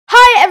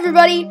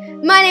everybody,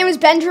 my name is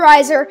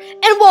Benjerizer,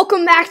 and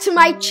welcome back to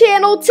my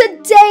channel.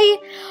 Today,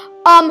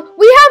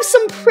 we have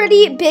some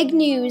pretty big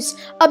news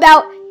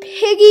about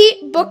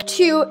Piggy Book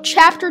 2,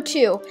 Chapter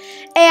 2,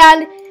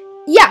 and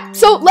yeah,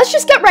 so let's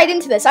just get right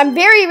into this. I'm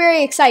very,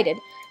 very excited.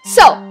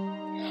 So,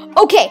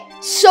 okay,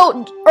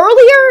 so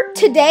earlier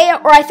today,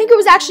 or I think it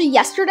was actually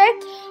yesterday,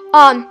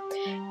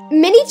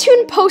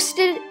 Minitoon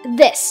posted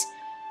this.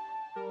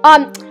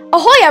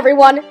 Ahoy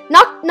everyone,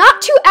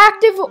 not too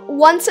active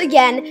once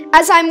again,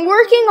 as I'm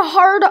working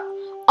hard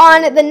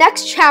on the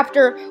next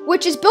chapter,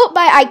 which is built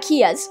by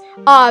IKEA's.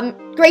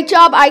 Great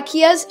job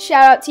IKEA's,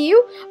 shout out to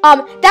you.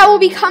 That will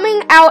be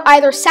coming out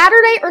either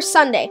Saturday or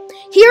Sunday.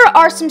 Here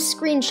are some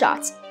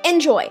screenshots,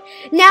 enjoy.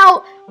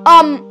 Now,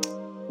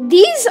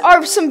 these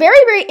are some very,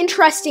 very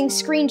interesting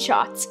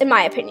screenshots, in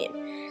my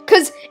opinion.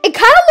 Because it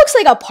kind of looks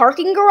like a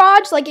parking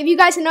garage, like if you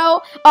guys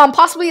know,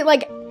 possibly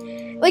like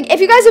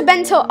if you guys have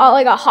been to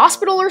like a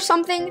hospital or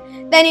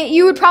something, then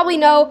you would probably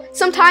know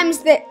sometimes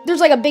that there's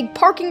like a big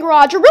parking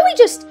garage, or really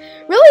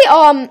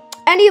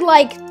any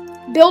like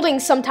building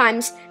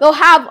sometimes they'll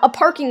have a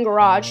parking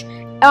garage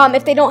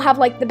if they don't have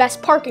like the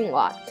best parking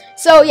lot.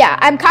 So yeah,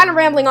 I'm kind of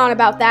rambling on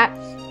about that.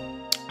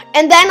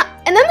 And then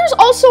there's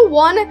also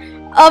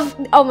one of,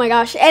 oh my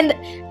gosh, and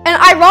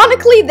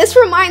ironically this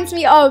reminds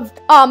me of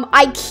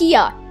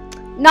IKEA.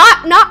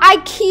 Not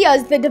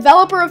IKEA's, the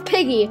developer of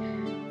Piggy,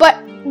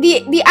 but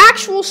the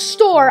actual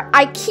store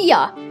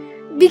IKEA,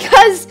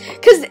 because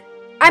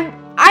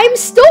I'm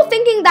still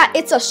thinking that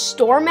it's a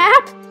store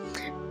map,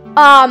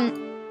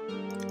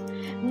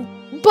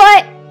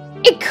 but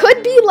it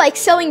could be like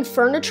selling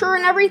furniture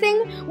and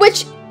everything,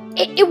 which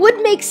it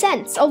would make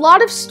sense. A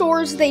lot of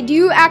stores, they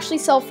do actually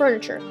sell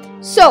furniture.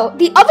 So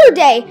the other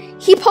day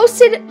he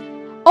posted,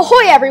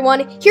 ahoy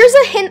everyone, here's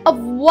a hint of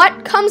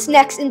what comes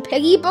next in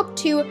Piggy Book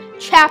 2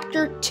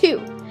 Chapter 2.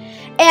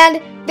 And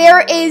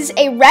there is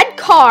a red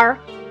car,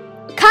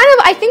 kind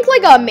of, I think,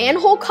 like a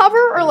manhole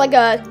cover, or like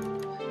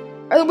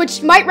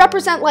which might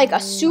represent like a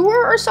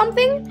sewer or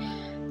something.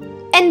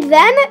 And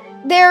then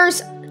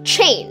there's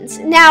chains.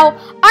 Now,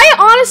 I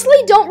honestly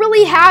don't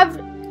really have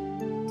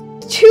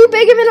too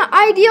big of an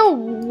idea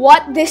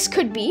what this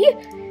could be,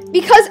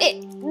 because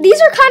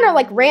these are kind of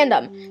like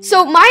random.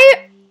 So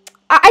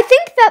I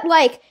think that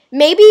like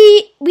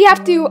maybe we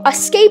have to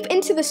escape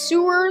into the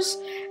sewers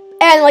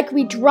and like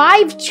we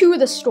drive to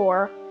the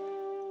store.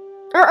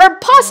 Or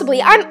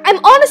possibly,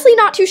 I'm honestly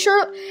not too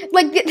sure.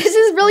 Like, this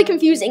is really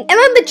confusing. And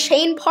then the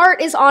chain part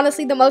is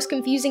honestly the most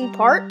confusing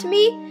part to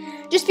me,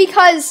 just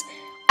because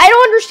I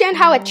don't understand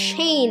how a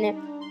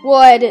chain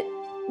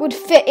would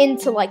fit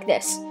into like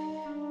this.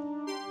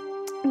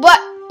 But,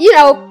 you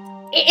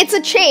know, it's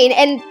a chain,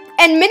 and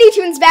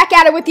Minitoon's back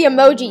at it with the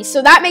emoji,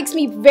 so that makes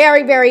me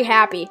very, very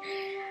happy.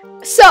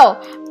 So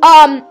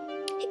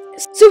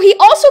he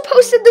also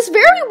posted this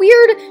very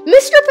weird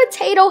Mr.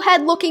 Potato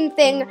Head looking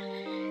thing,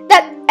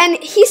 and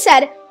he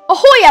said,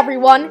 ahoy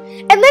everyone,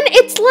 and then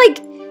it's like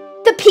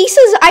the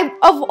pieces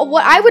of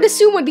what I would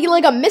assume would be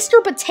like a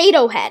Mr.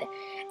 Potato Head,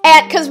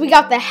 and because we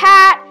got the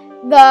hat,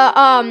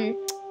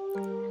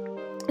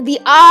 the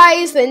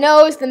eyes, the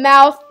nose, the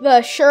mouth,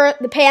 the shirt,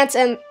 the pants,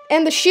 and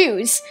the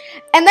shoes,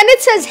 and then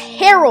it says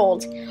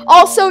Harold,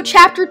 also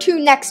Chapter 2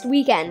 next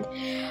weekend.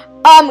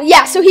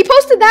 Yeah, so he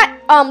posted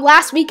that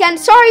last weekend.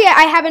 Sorry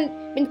I haven't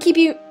been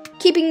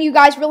keeping you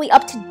guys really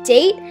up to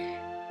date.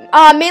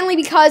 Mainly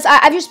because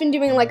I've just been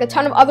doing like a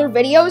ton of other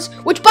videos,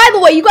 which by the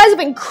way, you guys have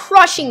been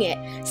crushing it.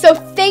 So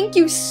thank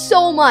you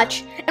so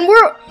much. And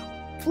we're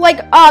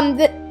like,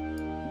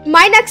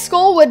 my next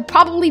goal would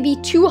probably be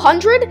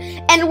 200,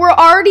 and we're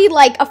already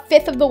like a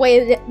fifth of the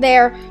way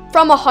there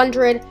from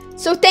 100.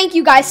 So thank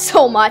you guys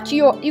so much.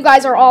 You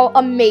guys are all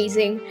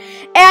amazing.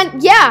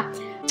 And yeah,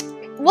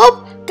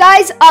 well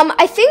guys,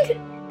 I think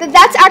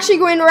that's actually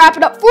going to wrap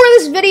it up for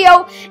this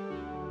video.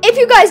 If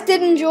you guys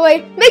did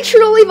enjoy, make sure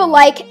to leave a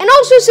like, and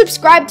also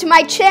subscribe to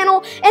my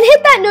channel, and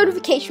hit that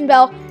notification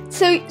bell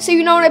so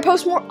you know when I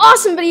post more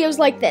awesome videos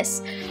like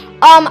this.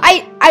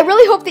 I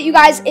really hope that you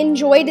guys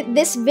enjoyed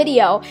this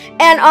video,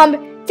 and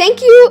thank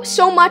you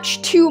so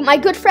much to my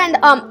good friend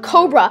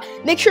Cobra.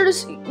 Make sure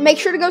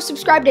to go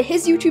subscribe to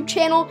his YouTube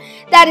channel.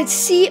 That is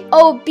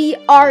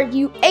COBRUH.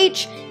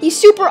 He's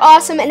super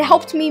awesome and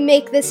helped me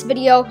make this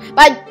video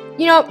by,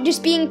 you know,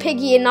 just being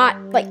Piggy and not,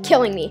 like,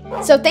 killing me.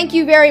 So thank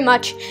you very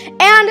much.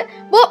 And,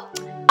 well,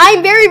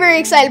 I'm very, very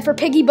excited for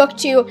Piggy Book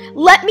 2.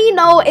 Let me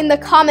know in the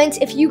comments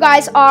if you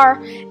guys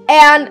are.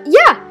 And,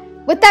 yeah,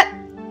 with that,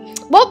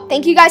 well,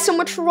 thank you guys so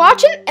much for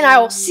watching, and I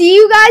will see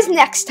you guys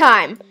next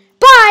time.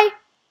 Bye!